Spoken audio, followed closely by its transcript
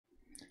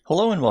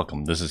Hello and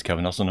welcome. This is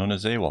Kevin, also known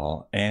as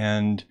AKAAWOL,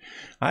 and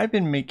I've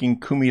been making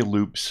Kumi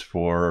loops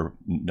for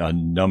a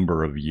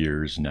number of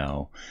years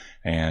now.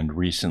 And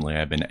recently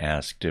I've been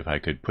asked if I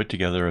could put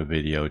together a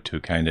video to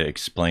kind of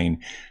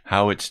explain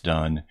how it's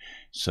done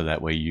so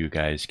that way you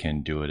guys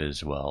can do it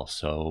as well.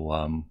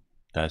 So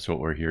that's what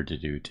we're here to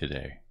do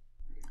today.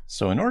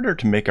 So in order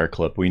to make our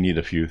clip, we need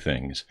a few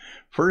things.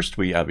 First,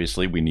 we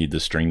need the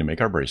string to make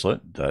our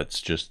bracelet.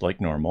 That's just like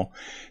normal.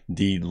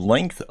 The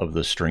length of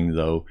the string,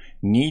 though,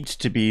 needs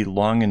to be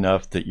long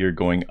enough that you're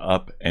going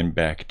up and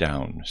back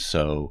down.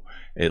 So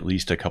at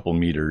least a couple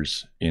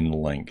meters in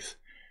length,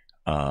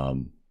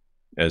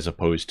 as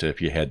opposed to if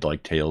you had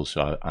like tails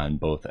on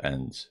both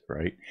ends,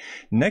 right?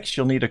 Next,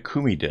 you'll need a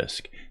Kumi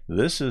disc.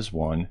 This is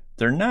one.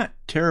 They're not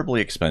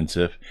terribly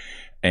expensive.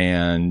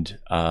 And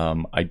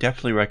I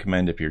definitely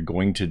recommend if you're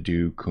going to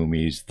do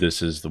kumis,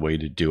 this is the way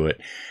to do it.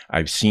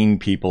 I've seen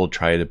people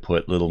try to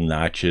put little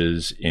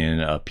notches in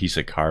a piece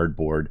of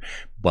cardboard,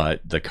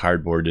 but the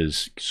cardboard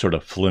is sort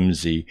of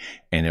flimsy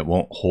and it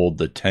won't hold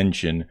the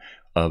tension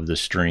of the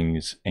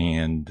strings,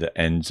 and it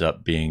ends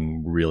up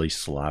being really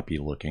sloppy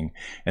looking.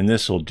 And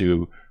this will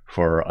do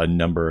for a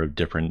number of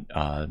different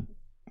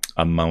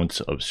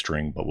amounts of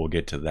string, but we'll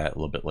get to that a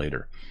little bit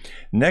later.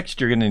 Next,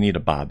 you're going to need a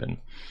bobbin.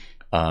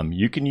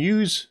 You can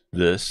use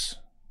this,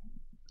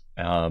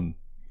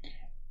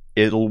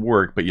 it'll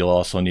work, but you'll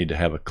also need to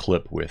have a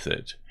clip with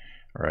it,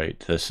 right?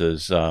 This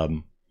is,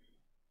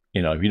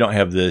 you know, if you don't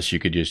have this, you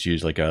could just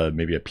use like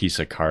maybe a piece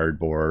of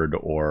cardboard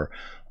or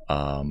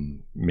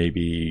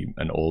maybe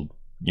an old,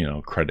 you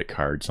know, credit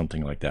card,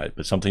 something like that,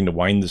 but something to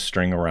wind the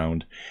string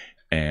around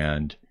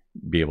and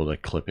be able to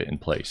clip it in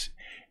place.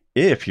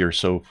 If you're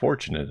so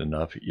fortunate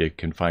enough, you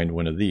can find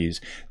one of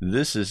these.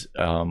 This is,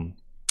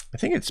 I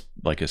think it's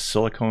like a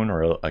silicone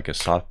or like a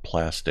soft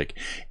plastic.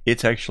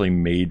 It's actually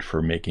made for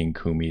making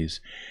kumis.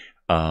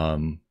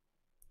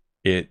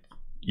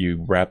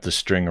 You wrap the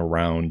string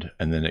around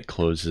and then it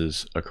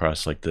closes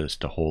across like this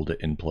to hold it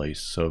in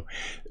place. So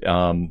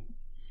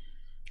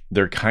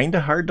they're kind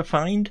of hard to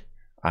find.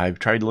 I've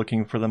tried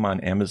looking for them on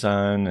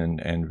Amazon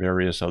and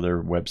various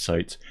other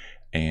websites,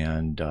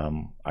 and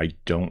I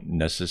don't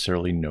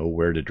necessarily know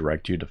where to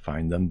direct you to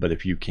find them, but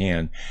if you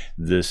can,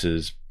 this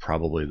is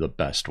probably the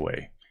best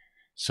way.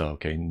 So,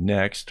 okay,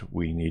 next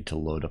we need to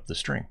load up the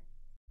string.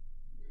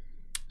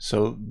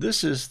 So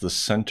this is the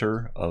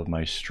center of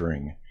my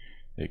string.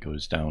 It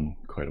goes down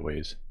quite a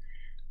ways.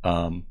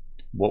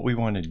 What we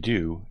want to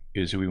do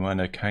is we want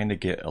to kind of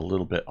get a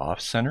little bit off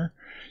center,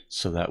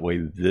 so that way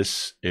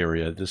this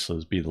area, this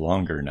will be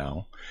longer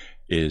now,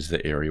 is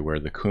the area where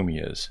the Kumi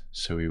is.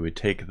 So we would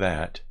take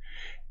that,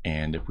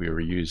 and if we were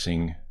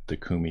using the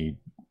Kumi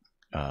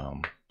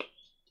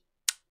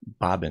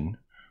bobbin,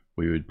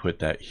 we would put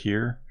that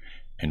here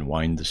and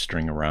wind the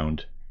string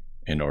around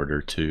in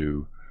order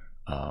to,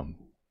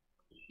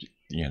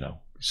 you know,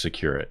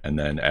 secure it. And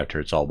then after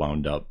it's all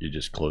wound up, you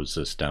just close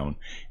this down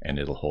and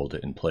it'll hold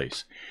it in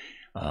place.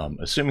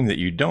 Assuming that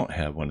you don't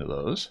have one of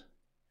those,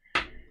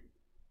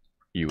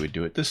 you would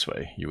do it this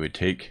way. You would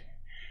take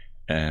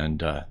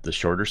the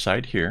shorter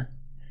side here,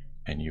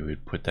 and you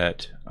would put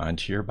that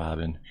onto your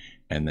bobbin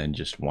and then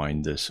just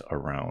wind this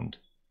around.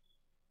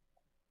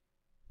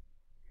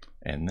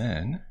 And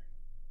then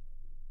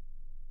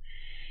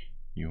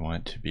you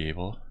want to be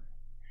able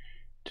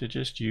to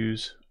just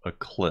use a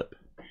clip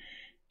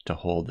to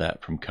hold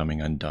that from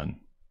coming undone.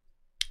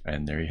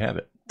 And there you have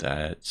it.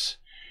 That's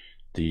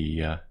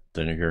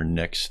your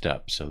next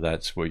step. So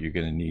that's what you're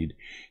going to need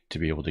to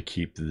be able to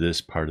keep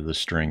this part of the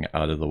string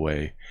out of the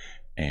way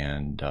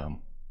and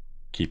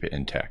keep it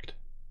intact.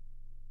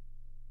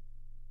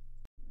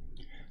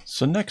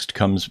 So next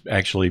comes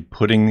actually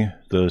putting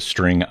the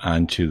string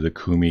onto the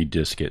Kumi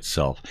disc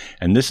itself.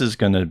 And this is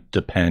going to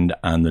depend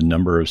on the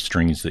number of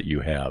strings that you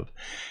have.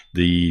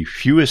 The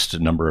fewest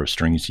number of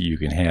strings that you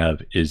can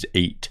have is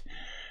 8,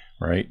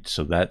 right?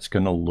 So that's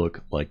going to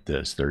look like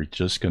this. They're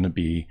just going to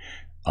be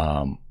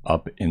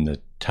up in the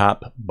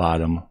top,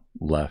 bottom,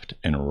 left,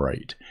 and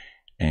right.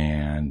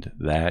 And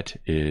that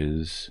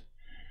is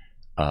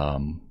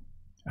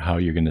how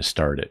you're going to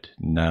start it.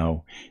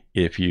 Now,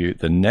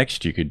 the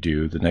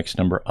next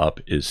number up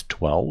is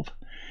 12,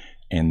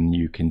 and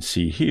you can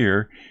see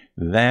here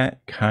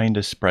that kind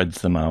of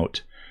spreads them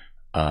out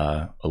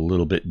a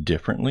little bit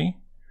differently,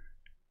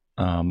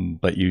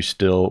 but you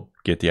still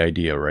get the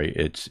idea,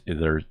 right?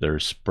 They're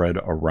spread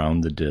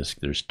around the disc.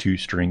 There's 2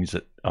 strings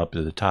up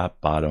at the top,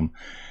 bottom,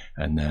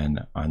 and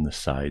then on the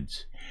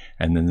sides.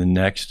 And then the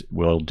next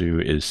we'll do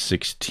is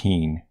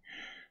 16.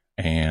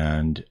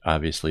 And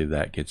obviously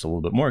that gets a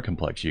little bit more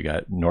complex. You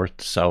got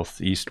north,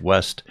 south, east,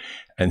 west,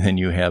 and then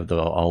you have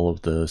all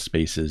of the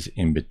spaces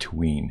in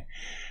between.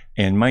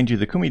 And mind you,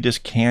 the Kumi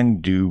disc can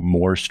do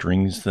more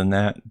strings than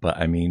that, but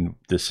I mean,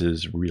 this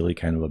is really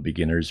kind of a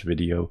beginner's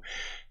video,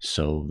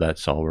 so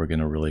that's all we're going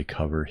to really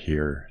cover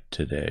here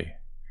today.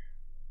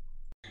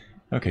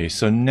 Okay,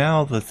 so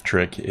now the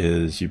trick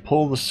is you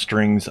pull the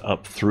strings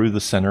up through the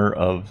center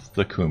of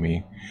the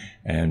Kumi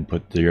and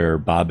put your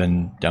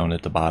bobbin down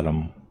at the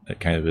bottom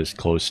kind of as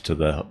close to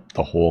the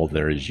hole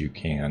there as you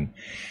can.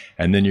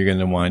 And then you're going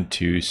to want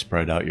to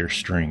spread out your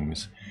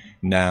strings.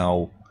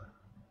 Now,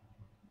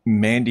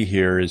 Mandy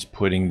here is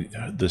putting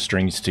the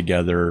strings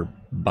together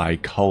by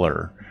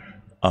color,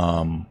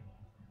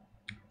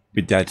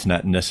 but that's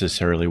not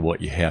necessarily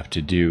what you have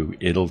to do.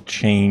 It'll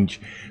change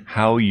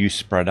how you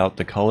spread out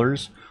the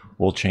colors,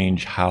 will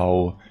change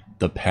how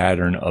the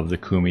pattern of the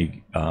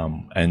Kumi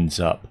ends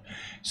up.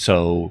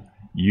 So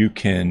you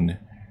can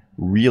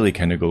really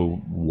kind of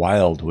go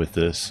wild with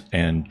this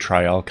and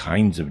try all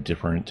kinds of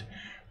different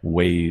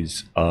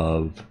ways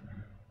of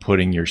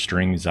putting your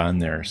strings on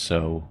there.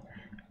 So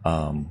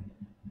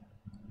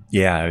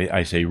yeah,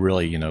 I say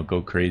really, you know,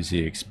 go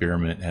crazy,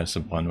 experiment, have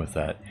some fun with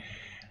that.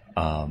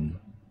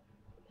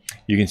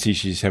 You can see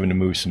she's having to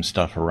move some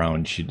stuff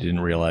around. She didn't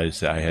realize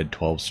that I had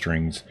 12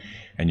 strings,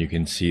 and you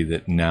can see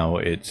that now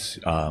it's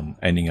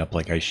ending up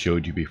like I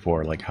showed you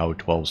before, like how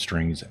 12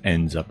 strings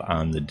ends up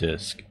on the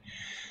disc.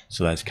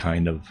 So that's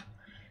kind of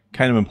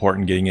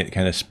important, getting it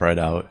kind of spread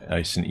out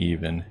nice and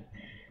even.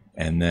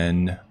 And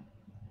then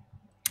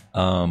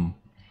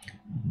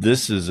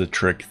this is a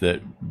trick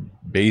that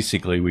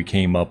basically we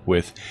came up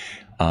with.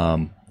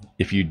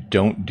 If you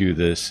don't do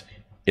this,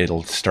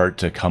 it'll start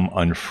to come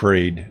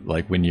unfrayed,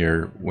 like when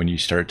you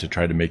start to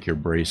try to make your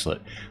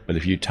bracelet. But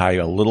if you tie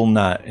a little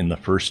knot in the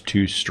first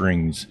 2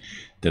 strings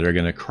that are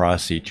going to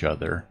cross each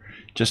other,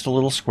 just a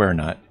little square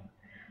knot,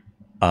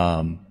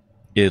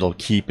 it'll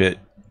keep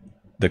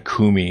the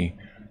Kumi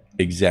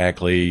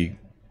exactly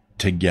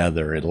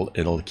together.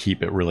 It'll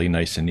keep it really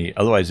nice and neat.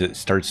 Otherwise it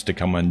starts to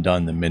come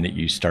undone the minute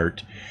you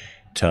start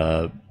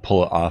to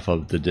pull it off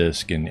of the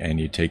disc and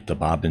you take the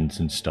bobbins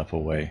and stuff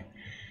away.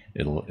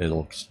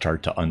 It'll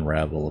start to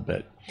unravel a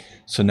bit.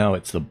 So now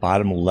it's the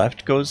bottom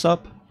left goes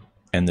up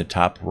and the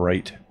top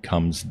right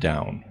comes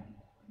down.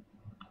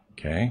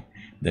 Okay,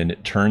 then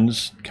it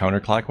turns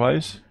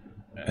counterclockwise,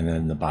 and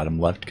then the bottom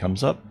left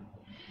comes up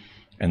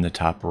and the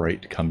top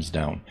right comes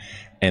down.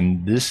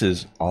 And this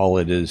is all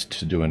it is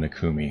to doing a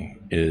Kumi,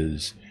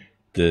 is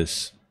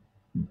this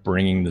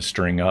bringing the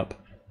string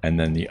up and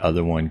then the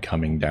other one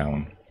coming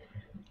down.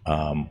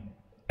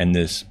 And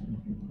this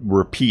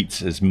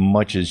repeats as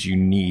much as you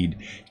need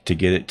to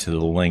get it to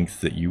the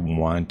length that you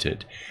want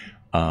it.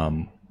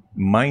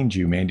 Mind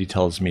you, Mandy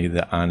tells me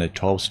that on a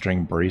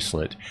 12-string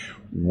bracelet,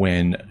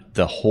 when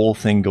the whole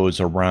thing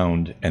goes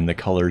around and the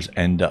colors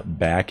end up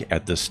back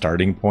at the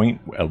starting point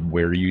of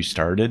where you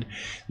started,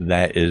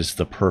 that is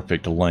the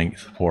perfect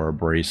length for a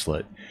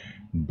bracelet.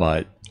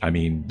 But I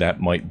mean,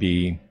 that might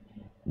be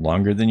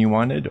longer than you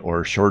wanted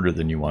or shorter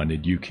than you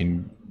wanted. You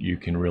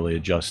can really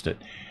adjust it.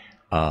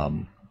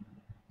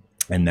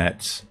 And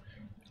that's,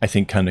 I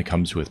think, kind of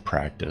comes with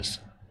practice.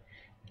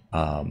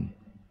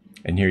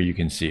 And here you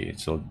can see,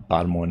 so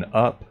bottom one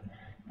up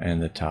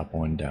and the top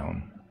one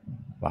down.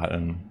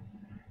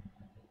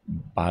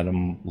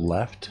 Bottom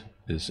left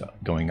is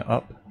going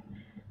up,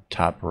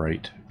 top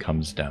right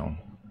comes down.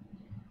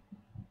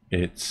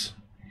 It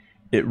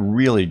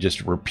really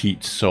just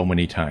repeats so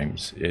many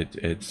times.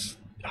 It's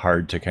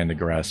hard to kind of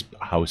grasp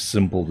how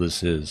simple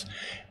this is.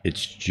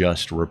 It's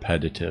just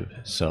repetitive.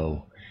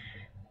 So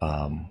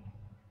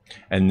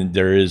and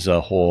there is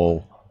a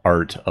whole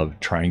art of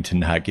trying to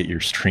not get your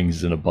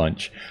strings in a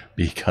bunch,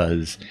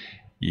 because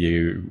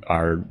you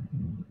are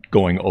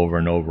going over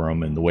and over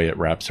them, and the way it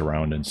wraps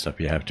around and stuff,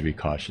 you have to be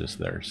cautious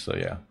there. So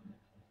yeah.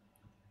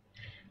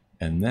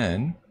 And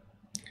then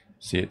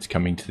see, it's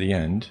coming to the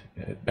end,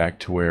 back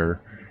to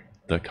where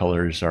the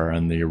colors are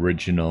on the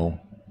original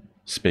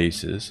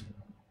spaces.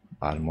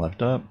 Bottom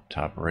left up,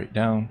 top right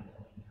down.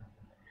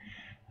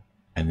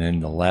 And then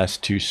the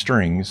last 2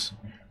 strings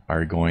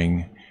are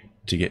going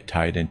to get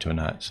tied into a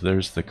knot. So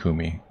there's the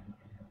Kumi.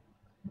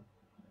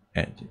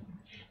 And it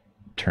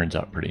turns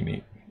out pretty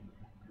neat.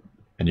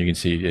 And you can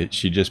see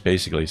she just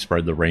basically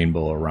spread the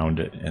rainbow around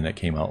it, and it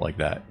came out like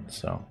that.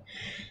 So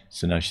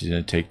now she's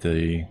going to take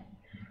the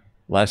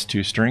last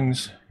 2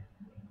 strings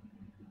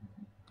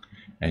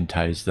and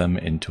ties them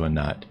into a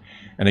knot.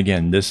 And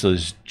again, this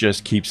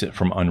just keeps it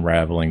from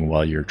unraveling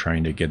while you're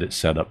trying to get it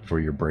set up for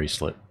your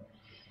bracelet.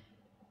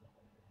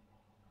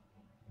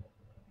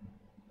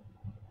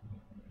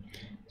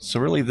 So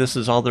really, this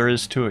is all there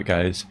is to it,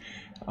 guys.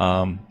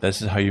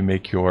 This is how you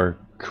make your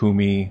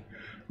Kumi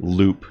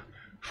loop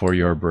for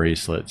your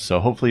bracelet. So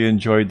hopefully you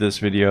enjoyed this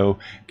video.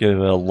 Give it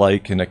a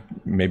like and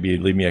maybe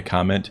leave me a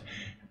comment.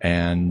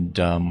 And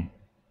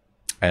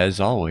as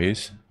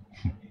always,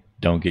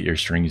 don't get your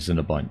strings in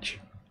a bunch.